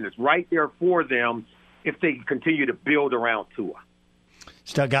organization. It's right there for them if they continue to build around Tua.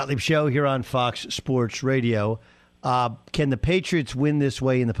 It's Doug Gottlieb Show here on Fox Sports Radio. Can the Patriots win this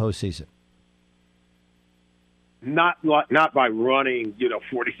way in the postseason? Not by running,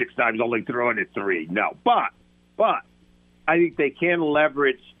 46 times, only throwing it 3. No, but I think they can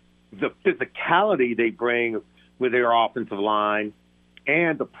leverage the physicality they bring with their offensive line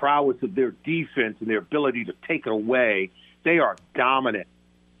and the prowess of their defense and their ability to take it away. They are dominant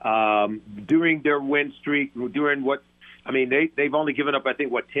during their win streak. They've only given up,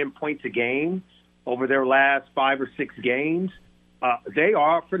 10 points a game over their last 5 or 6 games. They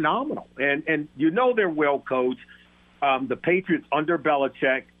are phenomenal, and they're well coached. The Patriots under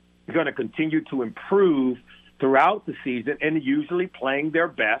Belichick are going to continue to improve throughout the season, and usually playing their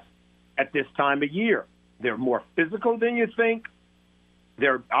best at this time of year. They're more physical than you think.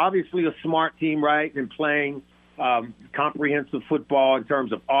 They're obviously a smart team, right, and playing comprehensive football in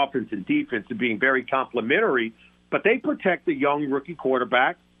terms of offense and defense and being very complementary. But they protect the young rookie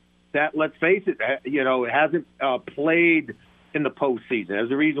quarterback that, let's face it, hasn't played in the postseason.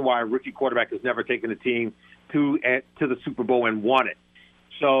 There's a reason why a rookie quarterback has never taken a team to the Super Bowl and won it.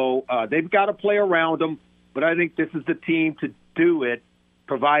 So they've got to play around them, but I think this is the team to do it,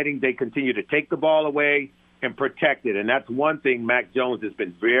 providing they continue to take the ball away and protect it. And that's one thing Mac Jones has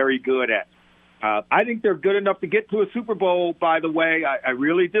been very good at. I think they're good enough to get to a Super Bowl, by the way. I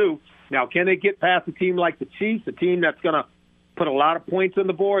really do. Now, can they get past a team like the Chiefs, a team that's going to put a lot of points on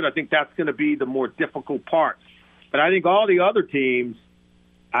the board? I think that's going to be the more difficult part. But I think all the other teams,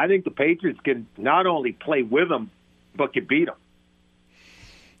 I think the Patriots can not only play with them, but can beat them.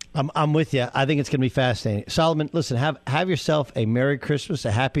 I'm with you. I think it's going to be fascinating. Solomon, listen, have yourself a Merry Christmas,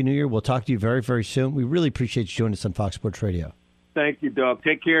 a Happy New Year. We'll talk to you very, very soon. We really appreciate you joining us on Fox Sports Radio. Thank you, Doug.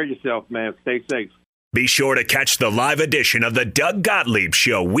 Take care of yourself, man. Stay safe. Be sure to catch the live edition of the Doug Gottlieb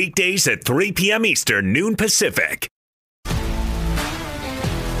Show weekdays at 3 p.m. Eastern, noon Pacific.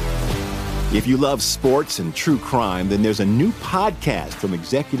 If you love sports and true crime, then there's a new podcast from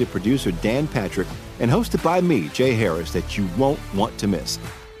executive producer Dan Patrick and hosted by me, Jay Harris, that you won't want to miss.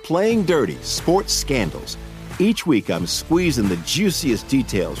 Playing Dirty: Sports Scandals. Each week, I'm squeezing the juiciest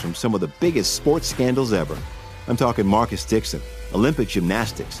details from some of the biggest sports scandals ever. I'm talking Marcus Dixon, Olympic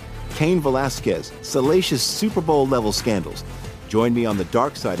gymnastics, Cain Velasquez, salacious Super Bowl-level scandals. Join me on the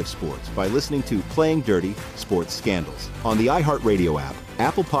dark side of sports by listening to Playing Dirty: Sports Scandals on the iHeartRadio app,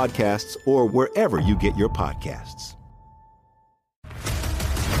 Apple Podcasts, or wherever you get your podcasts.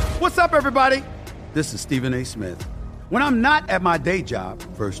 What's up, everybody? This is Stephen A. Smith. When I'm not at my day job,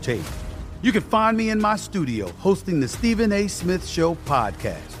 First Take, you can find me in my studio hosting the Stephen A. Smith Show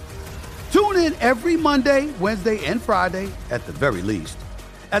podcast. Tune in every Monday, Wednesday, and Friday, at the very least,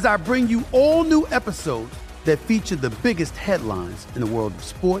 as I bring you all new episodes that feature the biggest headlines in the world of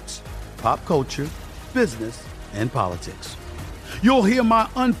sports, pop culture, business, and politics. You'll hear my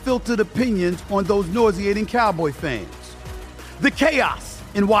unfiltered opinions on those nauseating Cowboy fans, the chaos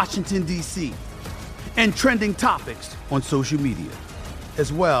in Washington, D.C., and trending topics on social media,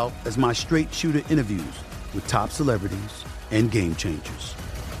 as well as my straight shooter interviews with top celebrities and game changers.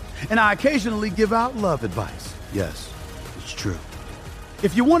 And I occasionally give out love advice. Yes, it's true.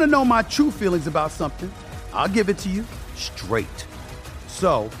 If you want to know my true feelings about something, I'll give it to you straight.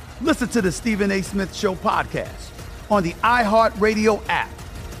 So listen to the Stephen A. Smith Show podcast on the iHeartRadio app,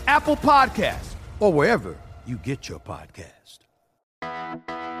 Apple Podcasts, or wherever you get your podcast.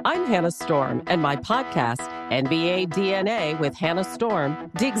 I'm Hannah Storm, and my podcast, NBA DNA with Hannah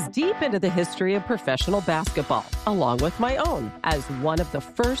Storm, digs deep into the history of professional basketball, along with my own, as one of the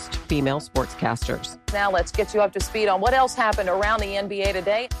first female sportscasters. Now let's get you up to speed on what else happened around the NBA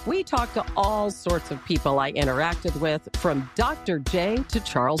today. We talk to all sorts of people I interacted with, from Dr. J to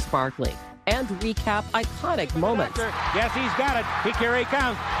Charles Barkley, and recap iconic moments. Yes, he's got it. Here he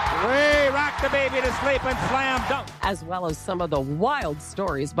comes. Way rock the baby to sleep and slam dunk. As well as some of the wild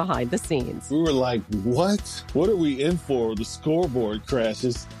stories behind the scenes. We were like, what? What are we in for? The scoreboard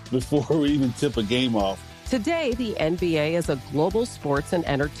crashes before we even tip a game off. Today, the NBA is a global sports and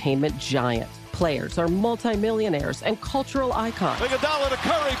entertainment giant. Players are multimillionaires and cultural icons. Iguodala to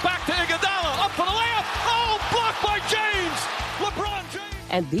Curry, back to Iguodala, up for the layup. Oh, blocked by James. LeBron James.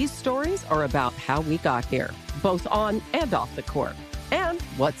 And these stories are about how we got here, both on and off the court. And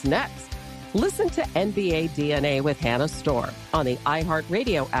what's next? Listen to NBA DNA with Hannah Storm on the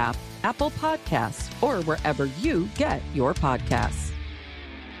iHeartRadio app, Apple Podcasts, or wherever you get your podcasts.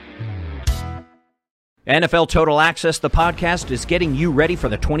 NFL Total Access, the podcast, is getting you ready for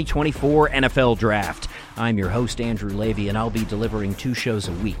the 2024 NFL Draft. I'm your host, Andrew Levy, and I'll be delivering 2 shows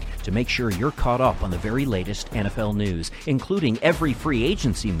a week to make sure you're caught up on the very latest NFL news, including every free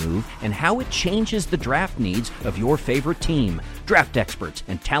agency move and how it changes the draft needs of your favorite team. Draft experts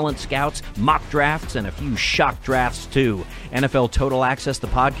and talent scouts, mock drafts, and a few shock drafts, too. NFL Total Access, the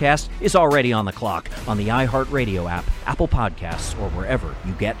podcast, is already on the clock on the iHeartRadio app, Apple Podcasts, or wherever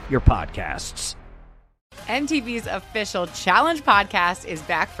you get your podcasts. MTV's official Challenge podcast is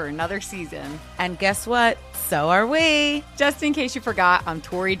back for another season. And guess what? So are we. Just in case you forgot, I'm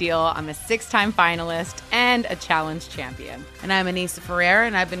Tori Deal. I'm a 6-time finalist and a Challenge champion. And I'm Anissa Ferreira,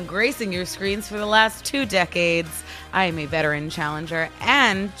 and I've been gracing your screens for the last 2 decades. I am a veteran challenger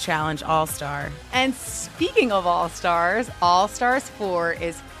and Challenge All-Star. And speaking of All-Stars, All-Stars 4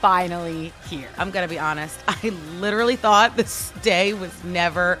 is finally here. I'm going to be honest. I literally thought this day was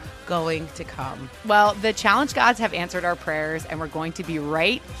never going to come. Well, the Challenge gods have answered our prayers, and we're going to be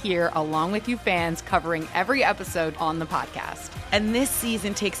right here along with you fans covering every episode on the podcast. And this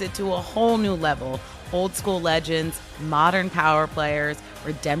season takes it to a whole new level. Old school legends, modern power players,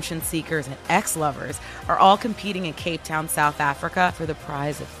 redemption seekers, and ex-lovers are all competing in Cape Town, South Africa for the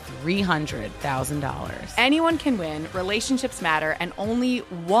prize of $300,000. Anyone can win, relationships matter, and only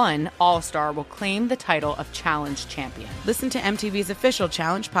one All-Star will claim the title of Challenge Champion. Listen to MTV's official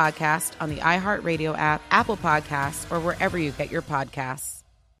Challenge podcast on the iHeartRadio app, Apple Podcasts, or wherever you get your podcasts.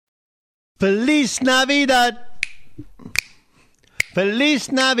 Feliz Navidad.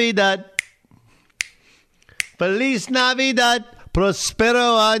 Feliz Navidad. Feliz Navidad,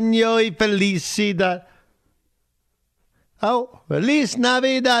 prospero año y felicidad. Oh, Feliz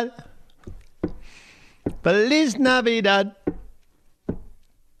Navidad. Feliz Navidad.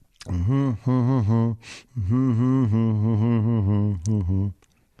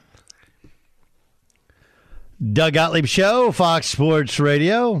 Doug Gottlieb Show, Fox Sports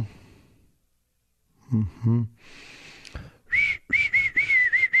Radio.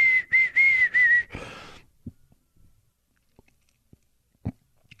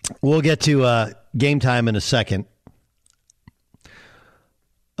 We'll get to game time in a second.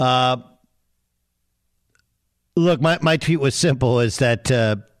 Look, my tweet was simple, is that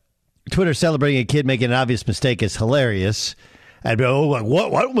Twitter celebrating a kid making an obvious mistake is hilarious. I'd be like,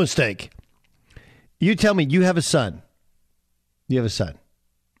 what mistake? You tell me you have a son. You have a son.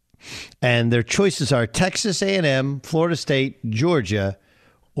 And their choices are Texas A&M, Florida State, Georgia,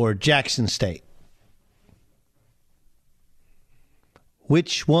 or Jackson State.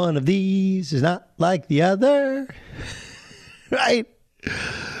 Which one of these is not like the other? Right?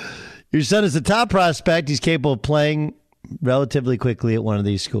 Your son is a top prospect. He's capable of playing relatively quickly at one of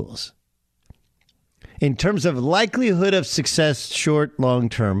these schools. In terms of likelihood of success, short, long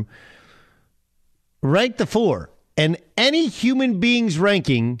term, rank the 4. And any human being's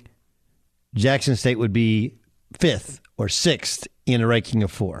ranking, Jackson State would be 5th or 6th in a ranking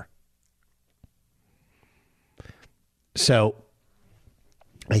of 4. So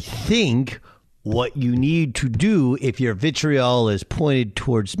I think what you need to do if your vitriol is pointed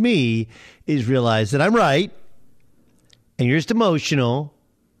towards me is realize that I'm right and you're just emotional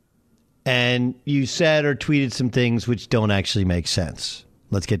and you said or tweeted some things which don't actually make sense.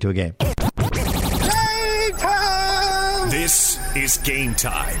 Let's get to a game. Game time! This is Game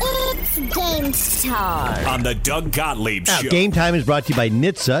Time. It's game time. On the Doug Gottlieb Now, Show. Game time is brought to you by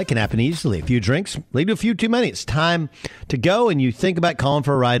NHTSA. It can happen easily. A few drinks, lead to a few too many. It's time to go, and you think about calling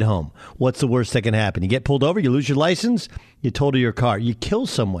for a ride home. What's the worst that can happen? You get pulled over, you lose your license, you total your car, you kill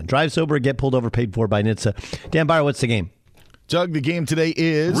someone, drive sober, get pulled over, paid for by NHTSA. Dan Byer, what's the game? Doug, the game today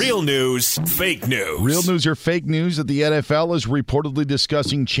is... Real news, fake news. Real news or fake news that the NFL is reportedly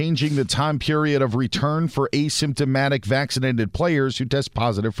discussing changing the time period of return for asymptomatic vaccinated players who test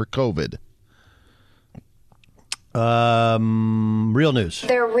positive for COVID. Real news.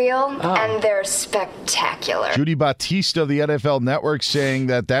 They're real and they're spectacular. Judy Bautista of the NFL Network saying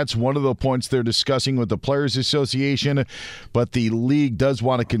that that's one of the points they're discussing with the Players Association, but the league does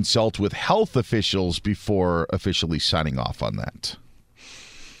want to consult with health officials before officially signing off on that.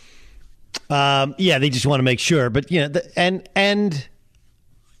 Yeah, they just want to make sure. But, you know,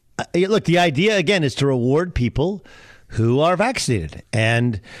 look, the idea, again, is to reward people who are vaccinated.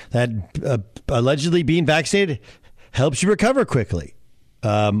 And that allegedly being vaccinated helps you recover quickly.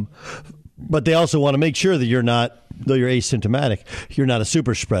 But they also want to make sure that you're not, though you're asymptomatic, you're not a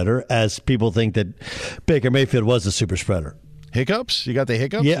super spreader, as people think that Baker Mayfield was a super spreader. Hiccups? You got the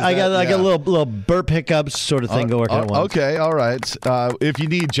hiccups? Yeah, I got a little burp hiccups sort of thing going on. Okay, all right. If you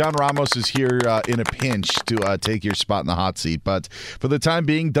need, John Ramos is here in a pinch to take your spot in the hot seat. But for the time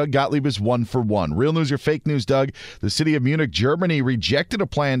being, Doug Gottlieb is 1 for 1. Real news or fake news, Doug? The city of Munich, Germany, rejected a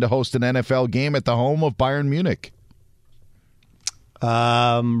plan to host an NFL game at the home of Bayern Munich.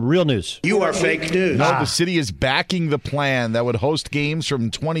 Real news. You are fake news. No, the city is backing the plan that would host games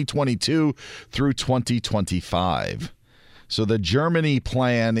from 2022 through 2025. So the Germany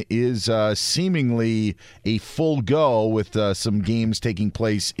plan is seemingly a full go with some games taking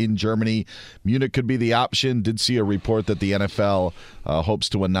place in Germany. Munich could be the option. Did see a report that the NFL hopes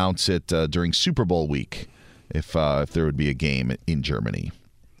to announce it during Super Bowl week if there would be a game in Germany.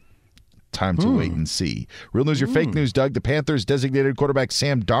 Time to wait and see. Real news or fake news, Doug? The Panthers designated quarterback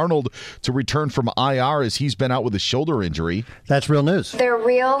Sam Darnold to return from IR as he's been out with a shoulder injury. That's real news. They're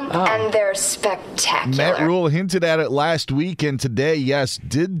real and they're spectacular. Matt Rule hinted at it last week, and today, yes,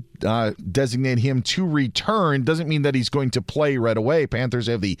 did designate him to return. Doesn't mean that he's going to play right away. Panthers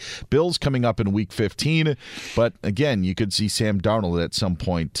have the Bills coming up in Week 15. But again, you could see Sam Darnold at some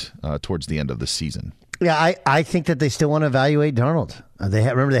point towards the end of the season. Yeah, I think that they still want to evaluate Darnold.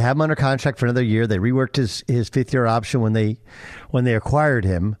 Remember, they have him under contract for another year. They reworked his fifth-year option when they acquired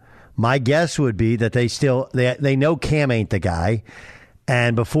him. My guess would be that they know Cam ain't the guy,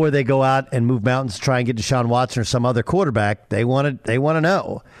 and before they go out and move mountains to try and get Deshaun Watson or some other quarterback, they want to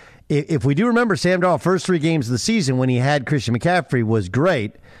know. If we do remember, Sam Darnold, first 3 games of the season when he had Christian McCaffrey was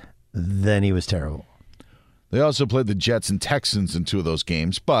great, then he was terrible. They also played the Jets and Texans in 2 of those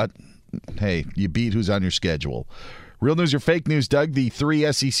games, but hey, you beat who's on your schedule. Real news or fake news, Doug? The 3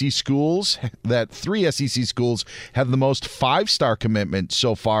 SEC schools have the most 5-star commitment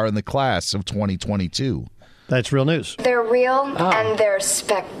so far in the class of 2022. That's real news. They're real and they're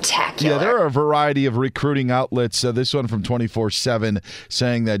spectacular. Yeah, there are a variety of recruiting outlets. This one from 24/7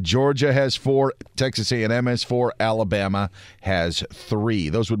 saying that Georgia has 4, Texas A&M has 4, Alabama has 3.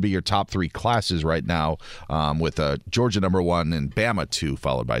 Those would be your top 3 classes right now, with Georgia number 1 and Bama 2,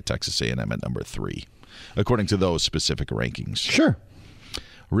 followed by Texas A&M at number 3, according to those specific rankings. Sure.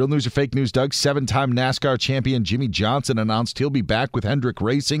 Real news or fake news, Doug? 7-time NASCAR champion Jimmy Johnson announced he'll be back with Hendrick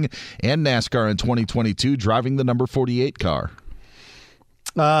Racing and NASCAR in 2022, driving the number 48 car.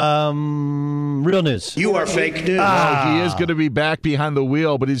 Real news. You are fake news. No, he is going to be back behind the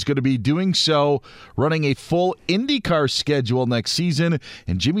wheel, but he's going to be doing so running a full IndyCar schedule next season,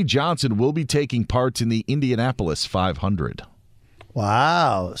 and Jimmy Johnson will be taking part in the Indianapolis 500.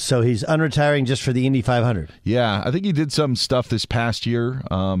 Wow. So he's unretiring just for the Indy 500. Yeah, I think he did some stuff this past year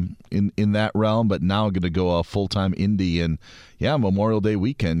in that realm, but now going to go full-time Indy. And, yeah, Memorial Day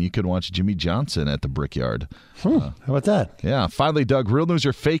weekend, you could watch Jimmy Johnson at the Brickyard. How about that? Yeah. Finally, Doug, real news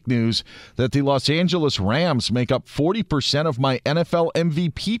or fake news that the Los Angeles Rams make up 40% of my NFL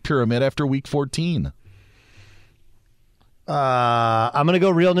MVP pyramid after Week 14? I'm going to go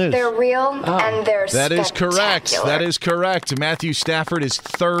real news. They're real and they're spectacular. That is correct. That is correct. Matthew Stafford is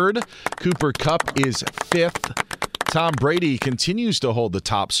 3rd. Cooper Kupp is 5th. Tom Brady continues to hold the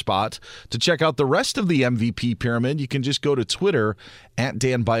top spot. To check out the rest of the MVP pyramid, you can just go to Twitter at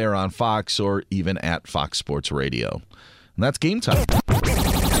Dan Beyer on Fox or even at Fox Sports Radio. And that's game time.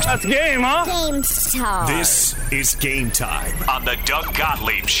 That's game, huh? Game time. This is Game Time on the Doug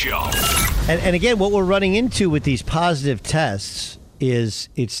Gottlieb Show. And again, what we're running into with these positive tests is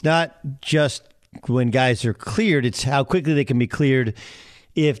it's not just when guys are cleared, it's how quickly they can be cleared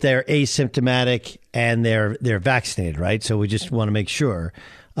if they're asymptomatic and they're vaccinated, right? So we just want to make sure.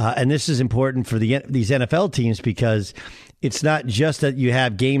 And this is important for these NFL teams because it's not just that you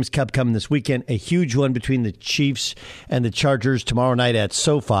have games coming this weekend, a huge one between the Chiefs and the Chargers tomorrow night at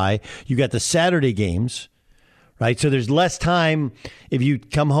SoFi. You got the Saturday games, right? So there's less time. If you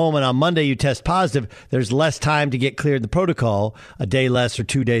come home and on Monday you test positive, there's less time to get cleared the protocol, a day less or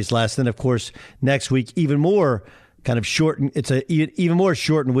 2 days less. Then, of course, next week, even more kind of shortened. It's a even more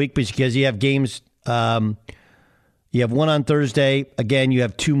shortened week because you have games You have one on Thursday. Again, you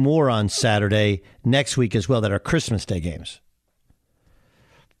have two more on Saturday next week as well that are Christmas Day games.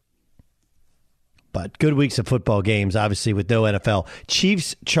 But good weeks of football games, obviously, with no NFL.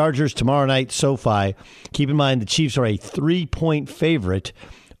 Chiefs, Chargers tomorrow night, SoFi. Keep in mind the Chiefs are a 3-point favorite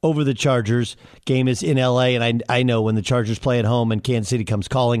over the Chargers. Game is in L.A., and I know when the Chargers play at home and Kansas City comes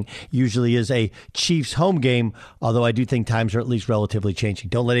calling, usually is a Chiefs home game, although I do think times are at least relatively changing.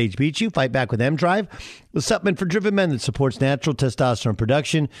 Don't let age beat you. Fight back with M-Drive, the supplement for driven men that supports natural testosterone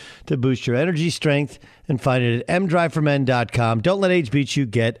production to boost your energy, strength, and find it at mdriveformen.com. Don't let age beat you.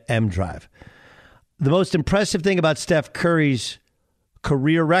 Get M-Drive. The most impressive thing about Steph Curry's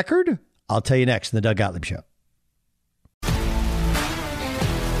career record, I'll tell you next in the Doug Gottlieb Show.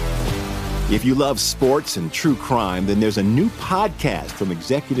 If you love sports and true crime, then there's a new podcast from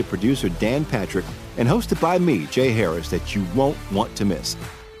executive producer Dan Patrick and hosted by me, Jay Harris, that you won't want to miss.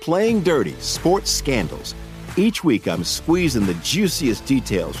 Playing Dirty: Sports Scandals. Each week, I'm squeezing the juiciest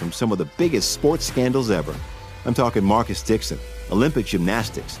details from some of the biggest sports scandals ever. I'm talking Marcus Dixon, Olympic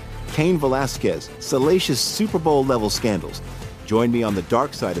gymnastics, Cain Velasquez, salacious Super Bowl-level scandals. Join me on the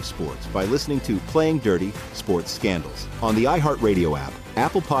dark side of sports by listening to Playing Dirty: Sports Scandals on the iHeartRadio app,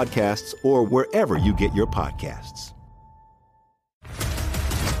 Apple Podcasts, or wherever you get your podcasts.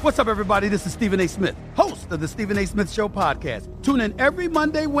 What's up, everybody? This is Stephen A. Smith, host of the Stephen A. Smith Show podcast. Tune in every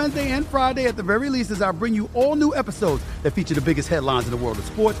Monday, Wednesday, and Friday at the very least as I bring you all new episodes that feature the biggest headlines in the world of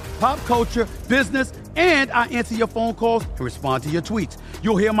sports, pop culture, business, and I answer your phone calls and respond to your tweets.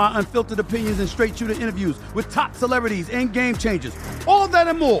 You'll hear my unfiltered opinions and straight-shooter interviews with top celebrities and game changers. All that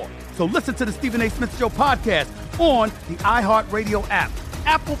and more. So listen to the Stephen A. Smith Show podcast on the iHeartRadio app,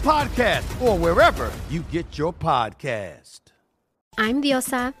 Apple Podcasts, or wherever you get your podcast. I'm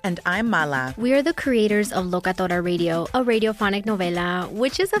Diosa. And I'm Mala. We are the creators of Locatora Radio, a radiophonic novela,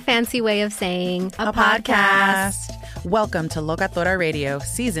 which is a fancy way of saying a podcast. Welcome to Locatora Radio,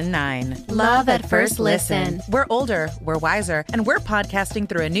 Season 9. Love at first listen. We're older, we're wiser, and we're podcasting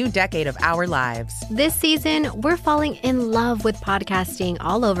through a new decade of our lives. This season, we're falling in love with podcasting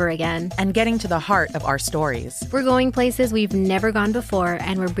all over again. And getting to the heart of our stories. We're going places we've never gone before,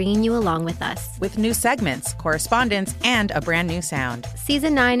 and we're bringing you along with us. With new segments, correspondence, and a brand new sound.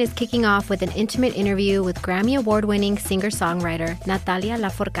 Season 9 is kicking off with an intimate interview with Grammy Award-winning singer-songwriter Natalia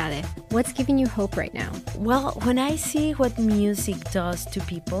Lafourcade. What's giving you hope right now? Well, when I see what music does to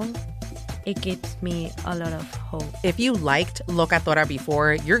people, it gives me a lot of hope. If you liked Locatora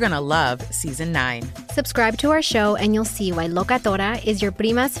before, you're going to love Season 9. Subscribe to our show and you'll see why Locatora is your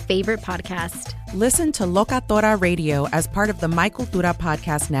prima's favorite podcast. Listen to Locatora Radio as part of the My Cultura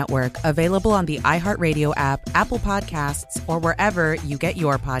Podcast Network, available on the iHeartRadio app, Apple Podcasts, or wherever you get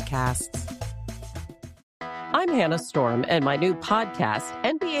your podcasts. I'm Hannah Storm, and my new podcast,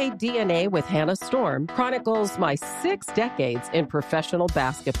 NBA DNA with Hannah Storm, chronicles my 6 decades in professional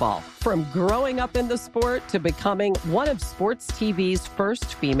basketball. From growing up in the sport to becoming one of sports TV's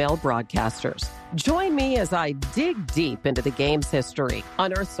first female broadcasters. Join me as I dig deep into the game's history,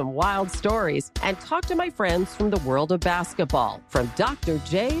 unearth some wild stories, and talk to my friends from the world of basketball, from Dr.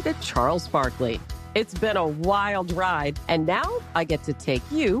 J to Charles Barkley. It's been a wild ride, and now I get to take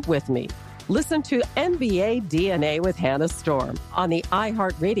you with me. Listen to NBA DNA with Hannah Storm on the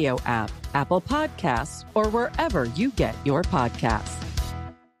iHeartRadio app, Apple Podcasts, or wherever you get your podcasts.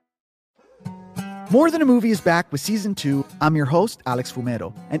 More Than a Movie is back with Season 2. I'm your host, Alex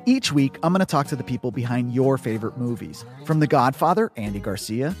Fumero, and each week I'm going to talk to the people behind your favorite movies. From The Godfather, Andy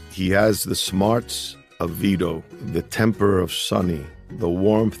Garcia. He has the smarts of Vito, the temper of Sonny, the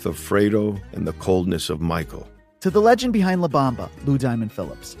warmth of Fredo, and the coldness of Michael. To the legend behind La Bamba, Lou Diamond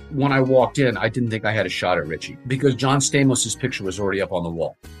Phillips. When I walked in, I didn't think I had a shot at Richie because John Stamos' picture was already up on the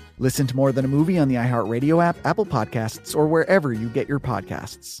wall. Listen to More Than a Movie on the iHeartRadio app, Apple Podcasts, or wherever you get your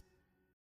podcasts.